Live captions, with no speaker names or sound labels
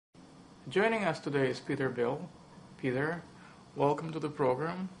Joining us today is Peter Bill. Peter, welcome to the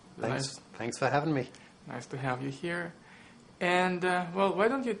program. Thanks for having me. Nice to have you here. And, why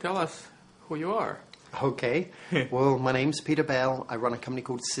don't you tell us who you are? Okay. Well, my name's Peter Bell. I run a company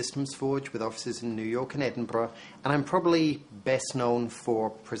called SystemsForge with offices in New York and Edinburgh. And I'm probably best known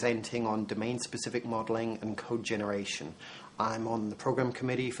for presenting on domain-specific modeling and code generation. I'm on the program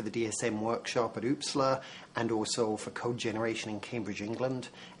committee for the DSM workshop at ooPSLA and also for code generation in Cambridge, England.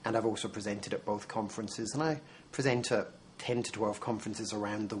 And I've also presented at both conferences. And I present at 10 to 12 conferences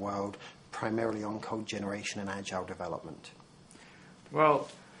around the world, primarily on code generation and agile development. Well,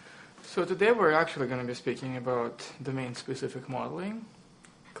 so today we're actually going to be speaking about domain-specific modeling,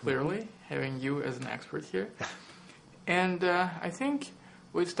 clearly, having you as an expert here. And I think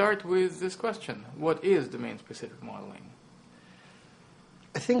we'd start with this question. What is domain-specific modeling?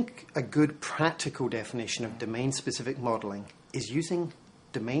 I think a good practical definition of domain-specific modeling is using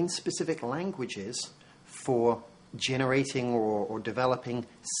domain-specific languages for generating or developing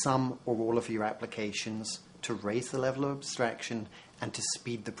some or all of your applications to raise the level of abstraction and to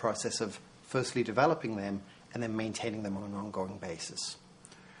speed the process of firstly developing them and then maintaining them on an ongoing basis.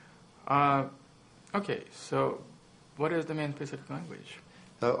 Okay, so what is domain-specific language?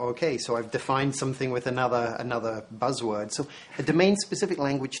 Okay, so I've defined something with another buzzword. So a domain-specific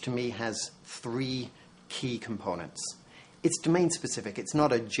language to me has three key components. It's domain-specific. It's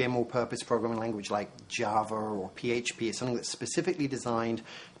not a general-purpose programming language like Java or PHP. It's something that's specifically designed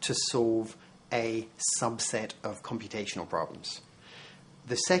to solve a subset of computational problems.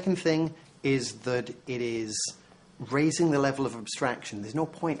 The second thing is that it is raising the level of abstraction. There's no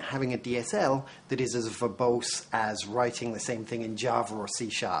point having a DSL that is as verbose as writing the same thing in Java or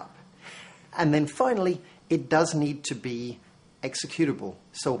C#. And then finally, it does need to be executable.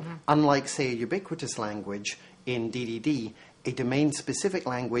 So unlike, say, a ubiquitous language in DDD, a domain-specific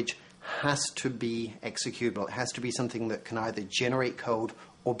language has to be executable. It has to be something that can either generate code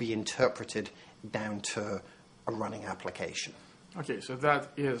or be interpreted down to a running application. Okay, so that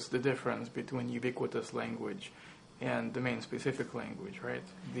is the difference between ubiquitous language and domain-specific language, right?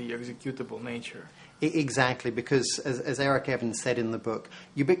 The executable nature. Exactly, because as Eric Evans said in the book,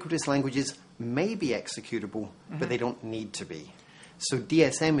 ubiquitous languages may be executable, but they don't need to be. So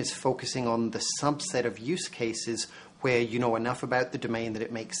DSM is focusing on the subset of use cases where you know enough about the domain that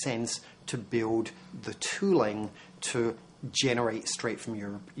it makes sense to build the tooling to generate straight from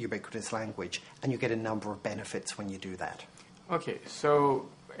your ubiquitous language, and you get a number of benefits when you do that. Okay, so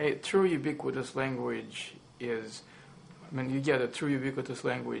a true ubiquitous language is, you get a true ubiquitous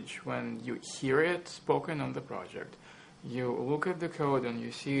language when you hear it spoken on the project. You look at the code and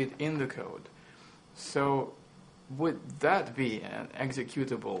you see it in the code. So would that be an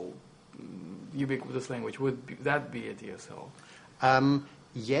executable ubiquitous language? Would that be a DSL?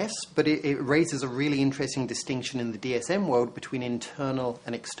 Yes, but it raises a really interesting distinction in the DSM world between internal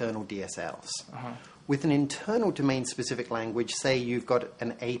and external DSLs. With an internal domain-specific language, say you've got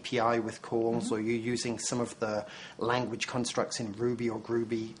an API with calls or you're using some of the language constructs in Ruby or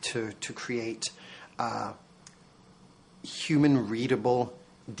Groovy to create human-readable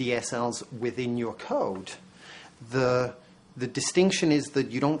DSLs within your code, the distinction is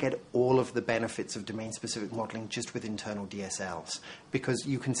that you don't get all of the benefits of domain-specific modeling just with internal DSLs, because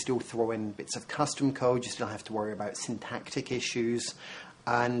you can still throw in bits of custom code, you still have to worry about syntactic issues,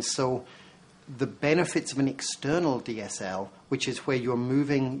 and so the benefits of an external DSL, which is where you're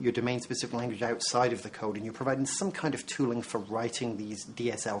moving your domain-specific language outside of the code and you're providing some kind of tooling for writing these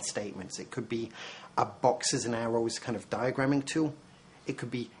DSL statements. It could be a boxes and arrows kind of diagramming tool. It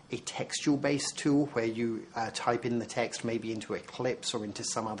could be a textual-based tool where you type in the text maybe into Eclipse or into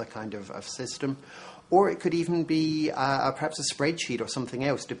some other kind of system. Or it could even be perhaps a spreadsheet or something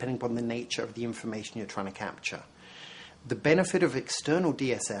else, depending upon the nature of the information you're trying to capture. The benefit of external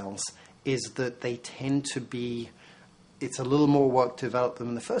DSLs is that they tend to be, it's a little more work to develop them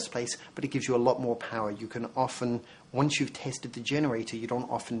in the first place, but it gives you a lot more power. You can often, once you've tested the generator, you don't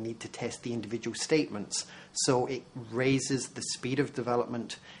often need to test the individual statements. So it raises the speed of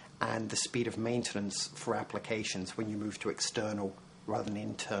development and the speed of maintenance for applications when you move to external rather than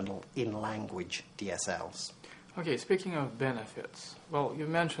internal in-language DSLs. Okay, speaking of benefits, well, you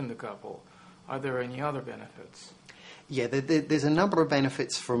mentioned a couple. Are there any other benefits? Yeah, there's a number of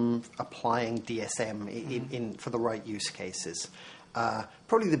benefits from applying DSM for the right use cases.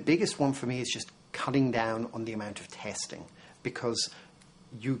 Probably the biggest one for me is just cutting down on the amount of testing, because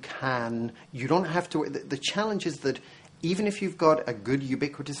you don't have to. The challenge is that even if you've got a good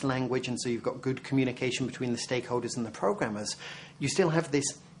ubiquitous language and so you've got good communication between the stakeholders and the programmers, you still have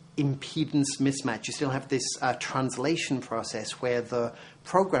this impedance mismatch. You still have this translation process where the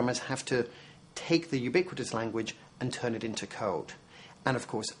programmers have to take the ubiquitous language and turn it into code. And of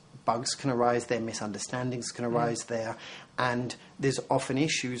course, bugs can arise there, misunderstandings can arise there, and there's often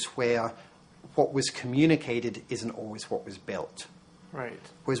issues where what was communicated isn't always what was built. Right.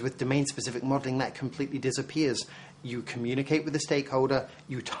 Whereas with domain-specific modeling, that completely disappears. You communicate with the stakeholder,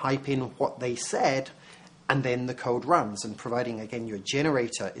 you type in what they said, and then the code runs. And providing, again, your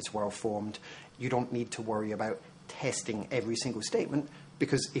generator is well-formed, you don't need to worry about testing every single statement,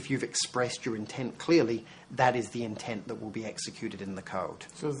 because if you've expressed your intent clearly, that is the intent that will be executed in the code.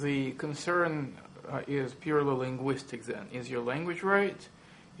 So the concern is purely linguistic then. Is your language right?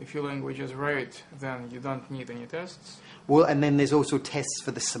 If your language is right, then you don't need any tests? Well, and then there's also tests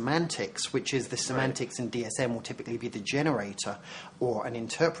for the semantics, which is the semantics in DSM will typically be the generator or an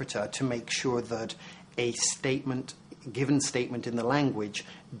interpreter to make sure that a given statement in the language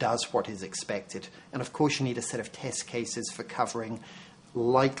does what is expected. And of course, you need a set of test cases for covering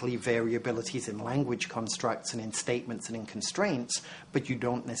likely variabilities in language constructs and in statements and in constraints, but you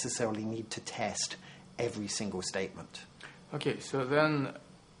don't necessarily need to test every single statement. Okay, so then,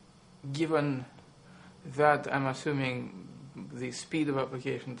 given that, I'm assuming the speed of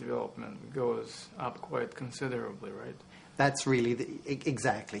application development goes up quite considerably, right? That's really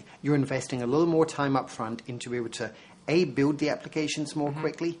exactly. You're investing a little more time up front into be able to, A, build the applications more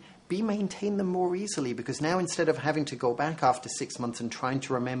quickly, B, maintain them more easily, because now instead of having to go back after 6 months and trying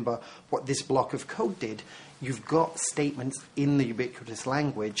to remember what this block of code did, you've got statements in the ubiquitous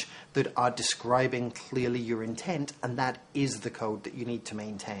language that are describing clearly your intent, and that is the code that you need to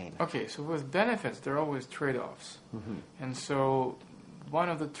maintain. Okay, so with benefits, there are always trade-offs. And so one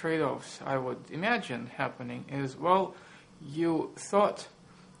of the trade-offs I would imagine happening is, well, you thought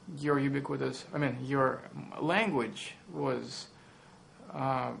your your language was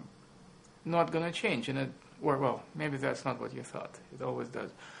not going to change, well, maybe that's not what you thought. It always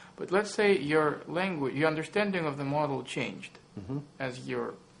does. But let's say your language, your understanding of the model changed as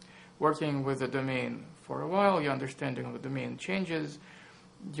you're working with the domain for a while. Your understanding of the domain changes,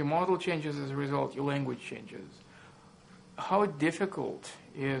 your model changes as a result, your language changes. How difficult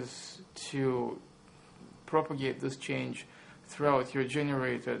is to propagate this change throughout your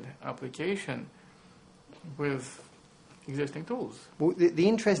generated application with existing tools? Well, the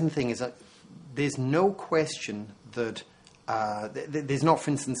interesting thing is that there's no question that there's not,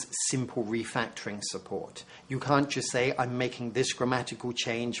 for instance, simple refactoring support. You can't just say, I'm making this grammatical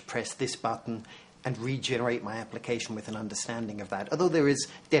change, press this button, and regenerate my application with an understanding of that. Although there is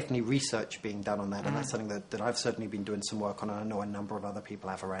definitely research being done on that, and that's something that I've certainly been doing some work on, and I know a number of other people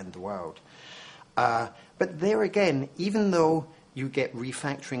have around the world. But there again, even though you get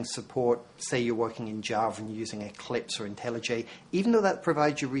refactoring support, say you're working in Java and you're using Eclipse or IntelliJ, even though that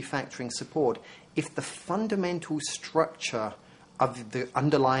provides you refactoring support, if the fundamental structure of the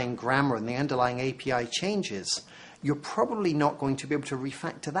underlying grammar and the underlying API changes, you're probably not going to be able to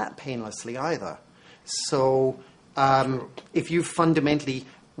refactor that painlessly either. So if you fundamentally,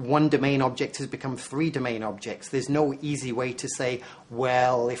 one domain object has become 3 domain objects, there's no easy way to say,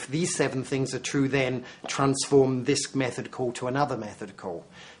 well, if these 7 things are true, then transform this method call to another method call.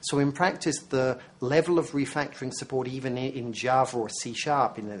 So in practice, the level of refactoring support, even in Java or C#,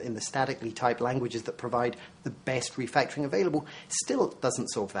 in the statically typed languages that provide the best refactoring available, still doesn't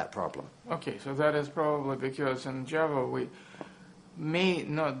solve that problem. Okay, so that is probably because in Java we may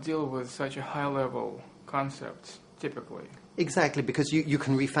not deal with such a high-level concepts typically. Exactly, because you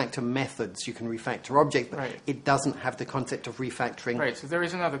can refactor methods, you can refactor objects, but it doesn't have the concept of refactoring. Right, so there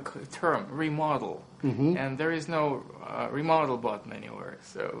is another term, remodel, and there is no remodel button anywhere.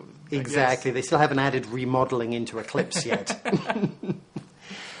 So exactly, they still haven't added remodeling into Eclipse yet.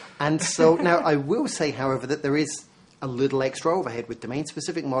 And so now I will say, however, that there is a little extra overhead. With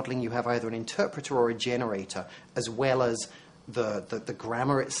domain-specific modeling, you have either an interpreter or a generator, as well as the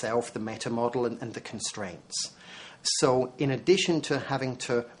grammar itself, the meta model, and the constraints. So in addition to having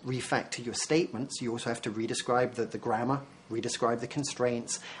to refactor your statements, you also have to redescribe the grammar, redescribe the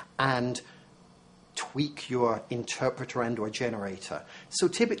constraints, and tweak your interpreter and or generator. So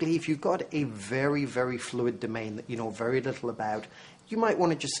typically, if you've got a very, very fluid domain that you know very little about, you might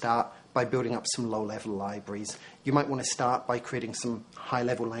want to just start by building up some low-level libraries. You might want to start by creating some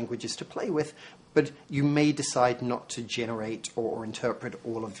high-level languages to play with, but you may decide not to generate or interpret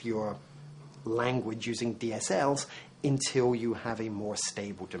all of your language using DSLs until you have a more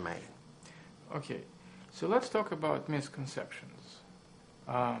stable domain. Okay, so let's talk about misconceptions.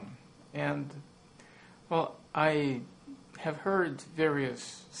 Well, I have heard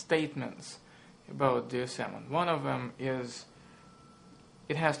various statements about DSM, and one of them is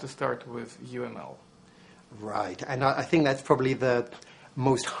it has to start with UML. Right, and I think that's probably the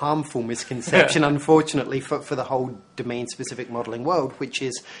most harmful misconception, unfortunately, for the whole domain-specific modeling world, which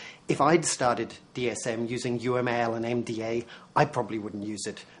is if I'd started DSM using UML and MDA, I probably wouldn't use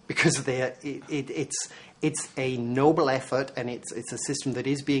it because it's a noble effort and it's a system that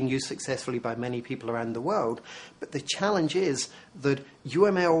is being used successfully by many people around the world. But the challenge is that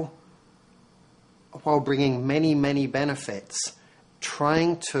UML, while bringing many, many benefits,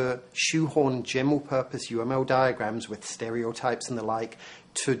 trying to shoehorn general-purpose UML diagrams with stereotypes and the like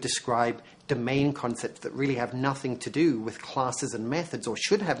to describe domain concepts that really have nothing to do with classes and methods, or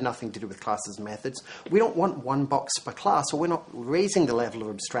should have nothing to do with classes and methods. We don't want one box per class, or we're not raising the level of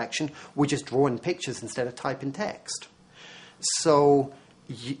abstraction. We're just drawing pictures instead of typing text. So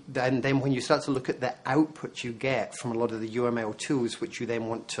and then when you start to look at the output you get from a lot of the UML tools, which you then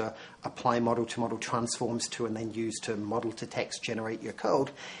want to apply model-to-model transforms to and then use to model-to-text generate your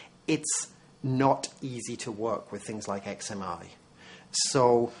code, it's not easy to work with things like XMI.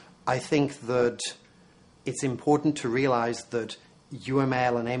 So I think that it's important to realize that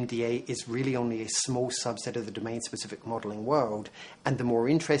UML and MDA is really only a small subset of the domain-specific modeling world, and the more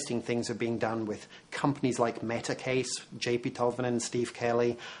interesting things are being done with companies like Metacase, JP Tolvanen and Steve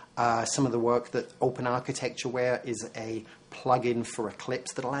Kelly, some of the work that Open Architectureware is a plugin for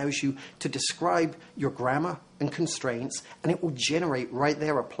Eclipse that allows you to describe your grammar and constraints, and it will generate right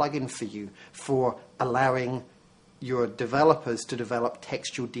there a plugin for you for allowing your developers to develop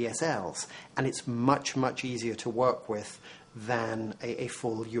textual DSLs, and it's much, much easier to work with than a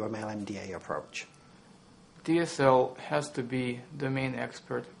full UML MDA approach. DSL has to be domain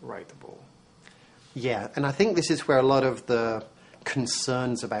expert writable. Yeah, and I think this is where a lot of the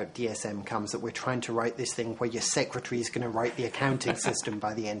concerns about DSM comes, that we're trying to write this thing where your secretary is going to write the accounting system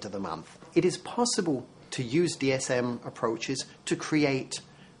by the end of the month. It is possible to use DSM approaches to create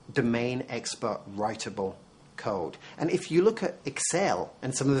domain expert writable code. And if you look at Excel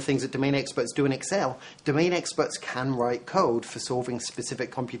and some of the things that domain experts do in Excel, domain experts can write code for solving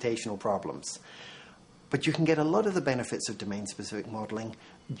specific computational problems. But you can get a lot of the benefits of domain-specific modeling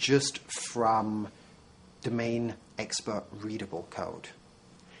just from domain expert readable code.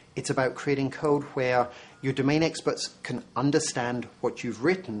 It's about creating code where your domain experts can understand what you've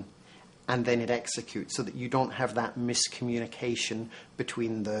written and then it executes, so that you don't have that miscommunication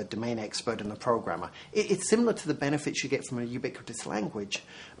between the domain expert and the programmer. It's similar to the benefits you get from a ubiquitous language,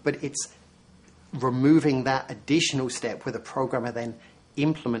 but it's removing that additional step where the programmer then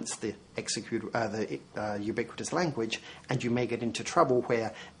implements the ubiquitous language, and you may get into trouble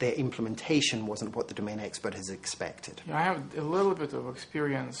where their implementation wasn't what the domain expert has expected. Yeah, I have a little bit of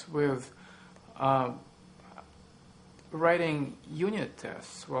experience with writing unit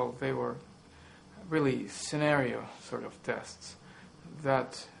tests. Well, they were really scenario sort of tests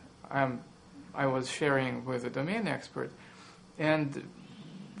that I was sharing with a domain expert. And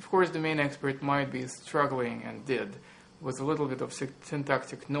of course, domain expert might be struggling, and did, with a little bit of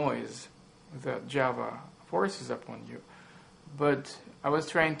syntactic noise that Java forces upon you. But I was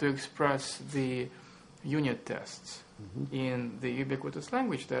trying to express the unit tests in the ubiquitous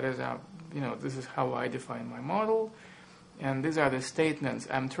language. That is, this is how I define my model, and these are the statements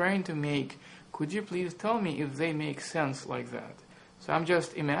I'm trying to make. Could you please tell me if they make sense like that? So I'm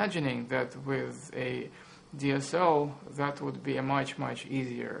just imagining that with a DSL, that would be a much, much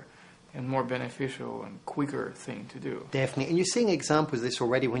easier and more beneficial and quicker thing to do. Definitely. And you're seeing examples of this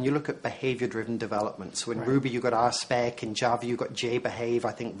already when you look at behavior-driven development. So in Ruby, you've got RSpec. In Java, you've got JBehave.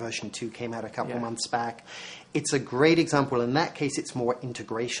 I think version 2 came out a couple of months back. It's a great example. In that case, it's more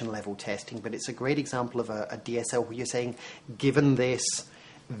integration-level testing, but it's a great example of a DSL where you're saying, given this,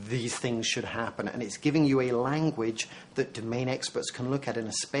 these things should happen. And it's giving you a language that domain experts can look at, and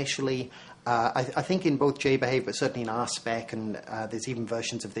especially I think in both JBehave, but certainly in RSpec, and there's even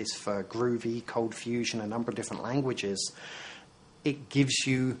versions of this for Groovy, Cold Fusion, a number of different languages. It gives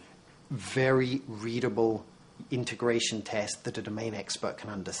you very readable integration tests that a domain expert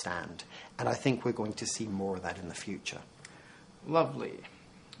can understand. And I think we're going to see more of that in the future. Lovely.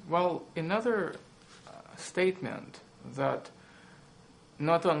 Well, another statement that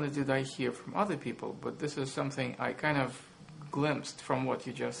not only did I hear from other people, but this is something I kind of glimpsed from what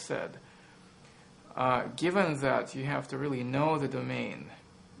you just said. Given that you have to really know the domain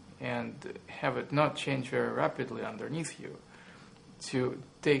and have it not change very rapidly underneath you to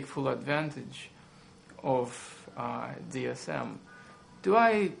take full advantage of DSM, do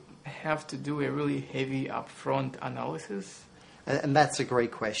I have to do a really heavy upfront analysis? And that's a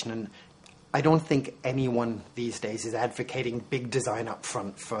great question. And I don't think anyone these days is advocating big design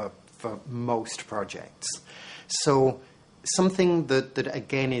upfront for most projects. So something that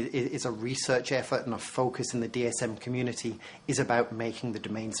again, is a research effort and a focus in the DSM community is about making the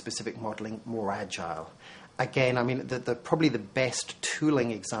domain-specific modeling more agile. Again, I mean, probably the best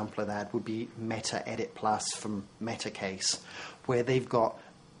tooling example of that would be Meta Edit Plus from Metacase, where they've got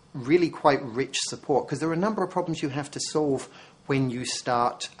really quite rich support, because there are a number of problems you have to solve when you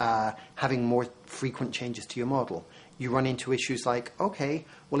start having more frequent changes to your model. You run into issues like, okay,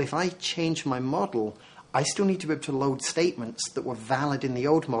 well, if I change my model, I still need to be able to load statements that were valid in the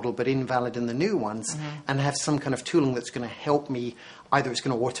old model but invalid in the new ones, and have some kind of tooling that's going to help me. Either it's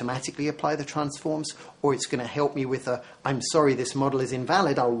going to automatically apply the transforms, or it's going to help me with I'm sorry, this model is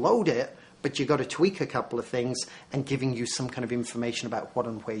invalid, I'll load it, but you've got to tweak a couple of things, and giving you some kind of information about what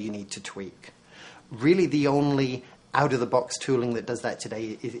and where you need to tweak. Really, the only out-of-the-box tooling that does that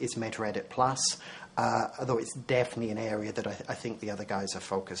today is Meta Edit Plus, although it's definitely an area that I think the other guys are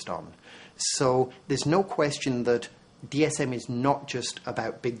focused on. So there's no question that DSM is not just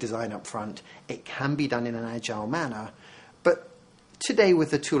about big design up front. It can be done in an agile manner, but today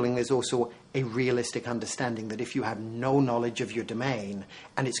with the tooling, there's also a realistic understanding that if you have no knowledge of your domain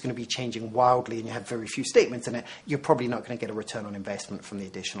and it's going to be changing wildly and you have very few statements in it, you're probably not going to get a return on investment from the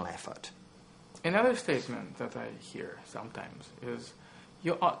additional effort. Another statement that I hear sometimes is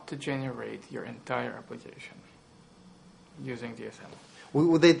you ought to generate your entire application using DSM.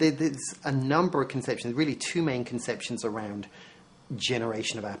 Well, there's a number of conceptions, really two main conceptions around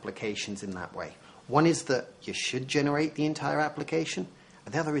generation of applications in that way. One is that you should generate the entire application,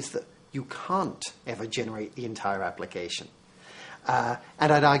 and the other is that you can't ever generate the entire application. And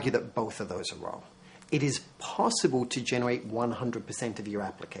I'd argue that both of those are wrong. It is possible to generate 100% of your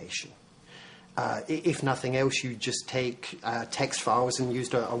application. If nothing else, you just take text files and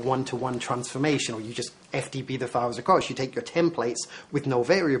used a one-to-one transformation, or you just FTP the files across. You take your templates with no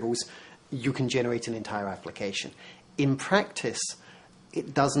variables, you can generate an entire application. In practice,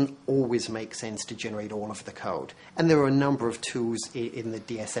 it doesn't always make sense to generate all of the code. And there are a number of tools in the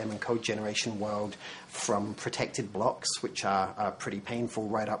DSM and code generation world, from protected blocks, which are pretty painful,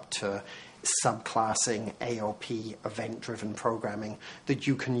 right up to subclassing, AOP, event-driven programming, that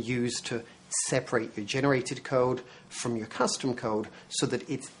you can use to separate your generated code from your custom code so that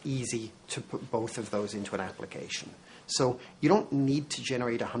it's easy to put both of those into an application. So you don't need to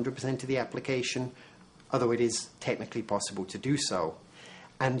generate 100% of the application, although it is technically possible to do so.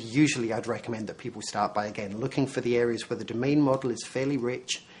 And usually I'd recommend that people start by, again, looking for the areas where the domain model is fairly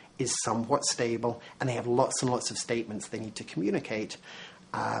rich, is somewhat stable, and they have lots and lots of statements they need to communicate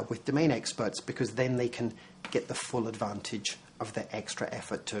with domain experts, because then they can get the full advantage of the extra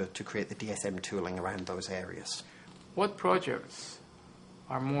effort to create the DSM tooling around those areas. What projects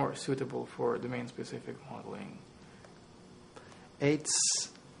are more suitable for domain-specific modeling?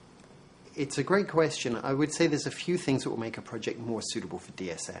 It's a great question. I would say there's a few things that will make a project more suitable for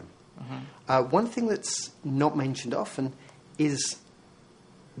DSM. One thing that's not mentioned often is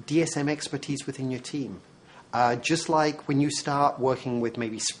DSM expertise within your team. Just like when you start working with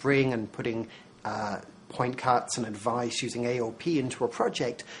maybe Spring and putting point cuts and advice using AOP into a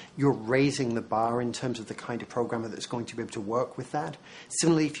project, you're raising the bar in terms of the kind of programmer that's going to be able to work with that.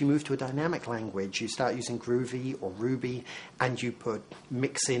 Similarly, if you move to a dynamic language, you start using Groovy or Ruby, and you put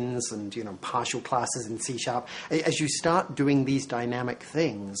mix-ins and partial classes in C#. As you start doing these dynamic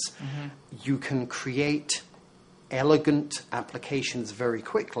things, you can create elegant applications very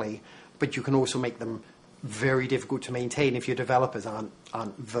quickly, but you can also make them very difficult to maintain if your developers aren't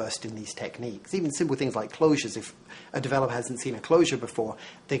versed in these techniques. Even simple things like closures. If a developer hasn't seen a closure before,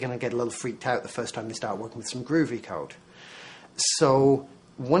 they're going to get a little freaked out the first time they start working with some Groovy code. So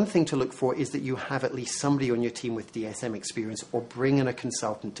one thing to look for is that you have at least somebody on your team with DSM experience, or bring in a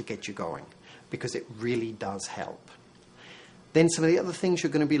consultant to get you going, because it really does help. Then some of the other things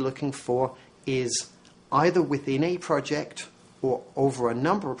you're going to be looking for is either within a project or over a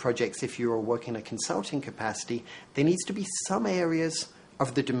number of projects. If you are working in a consulting capacity, there needs to be some areas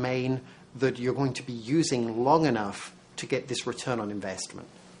of the domain that you're going to be using long enough to get this return on investment.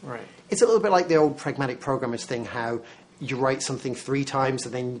 Right. It's a little bit like the old pragmatic programmers thing, how you write something 3 times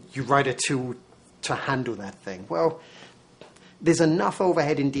and then you write a 2 to handle that thing. Well, there's enough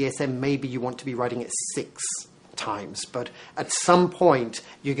overhead in DSM, maybe you want to be writing it 6 times, but at some point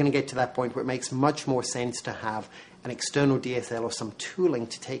you're going to get to that point where it makes much more sense to have an external DSL or some tooling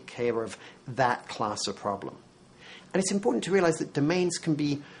to take care of that class of problem. And it's important to realize that domains can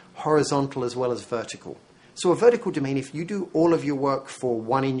be horizontal as well as vertical. So a vertical domain, if you do all of your work for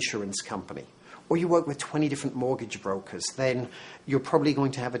one insurance company, or you work with 20 different mortgage brokers, then you're probably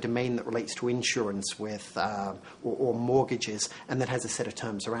going to have a domain that relates to insurance with or mortgages, and that has a set of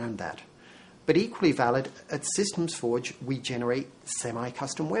terms around that. But equally valid, at SystemsForge, we generate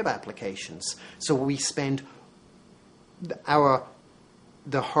semi-custom web applications. So we spend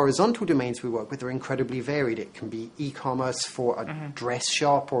the horizontal domains we work with are incredibly varied. It can be e-commerce for a dress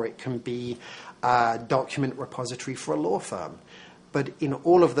shop, or it can be a document repository for a law firm. But in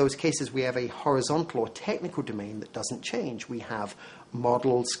all of those cases, we have a horizontal or technical domain that doesn't change. We have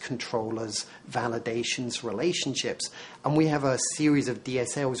models, controllers, validations, relationships, and we have a series of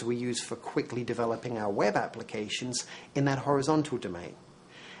DSLs we use for quickly developing our web applications in that horizontal domain.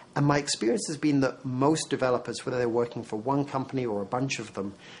 And my experience has been that most developers, whether they're working for one company or a bunch of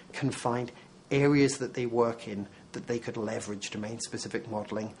them, can find areas that they work in that they could leverage domain-specific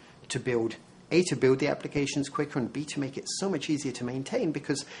modeling to build the applications quicker, and B, to make it so much easier to maintain,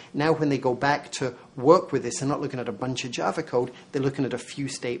 because now when they go back to work with this, they're not looking at a bunch of Java code, they're looking at a few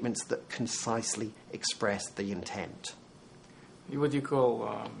statements that concisely express the intent. What do you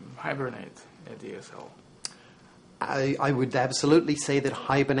call Hibernate at DSL? I would absolutely say that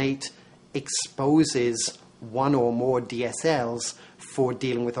Hibernate exposes one or more DSLs for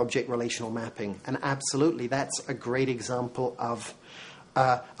dealing with object relational mapping. And absolutely, that's a great example of...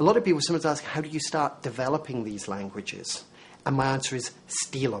 a lot of people sometimes ask, how do you start developing these languages? And my answer is,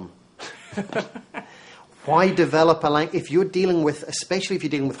 steal them. Why develop a language? If you're dealing with, especially if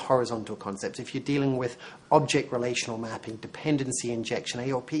you're dealing with horizontal concepts, if you're dealing with object relational mapping, dependency injection,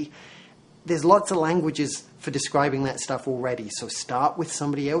 AOP, there's lots of languages for describing that stuff already. So start with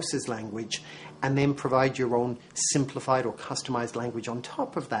somebody else's language and then provide your own simplified or customized language on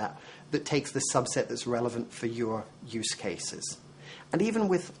top of that that takes the subset that's relevant for your use cases. And even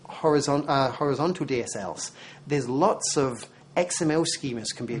with horizontal DSLs, there's lots of XML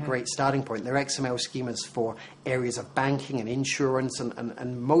schemas can be a great starting point. There are XML schemas for areas of banking and insurance,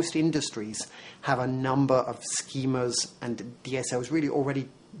 and most industries have a number of schemas and DSLs really already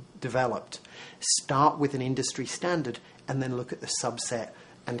developed. Start with an industry standard and then look at the subset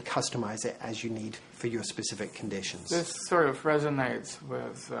and customize it as you need for your specific conditions. This sort of resonates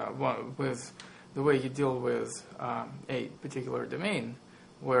with the way you deal with a particular domain,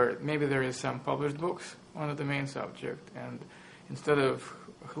 where maybe there is some published books on a domain subject, and instead of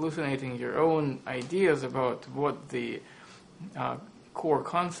hallucinating your own ideas about what the core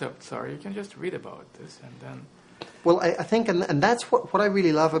concepts are, you can just read about this and then... Well, I think, and that's what I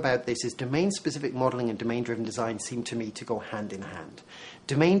really love about this, is domain-specific modeling and domain-driven design seem to me to go hand in hand.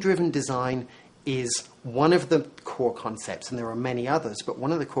 Domain-driven design is one of the core concepts, and there are many others, but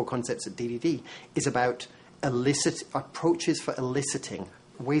one of the core concepts at DDD is about approaches for eliciting,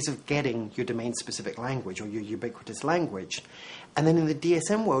 ways of getting your domain-specific language or your ubiquitous language. And then in the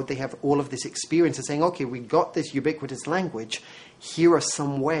DSM world, they have all of this experience of saying, okay, we got this ubiquitous language, here are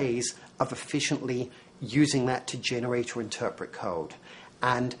some ways of efficiently using that to generate or interpret code.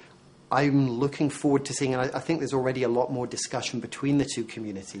 And I'm looking forward to seeing, and I think there's already a lot more discussion between the two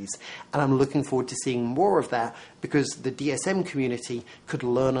communities, and I'm looking forward to seeing more of that, because the DSM community could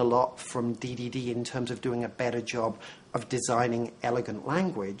learn a lot from DDD in terms of doing a better job of designing elegant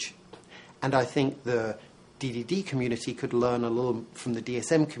language. And I think the DDD community could learn a little from the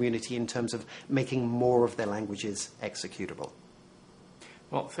DSM community in terms of making more of their languages executable.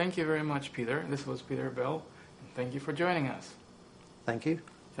 Well, thank you very much, Peter. This was Peter Bell, and thank you for joining us. Thank you.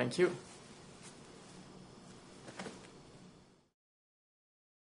 Thank you.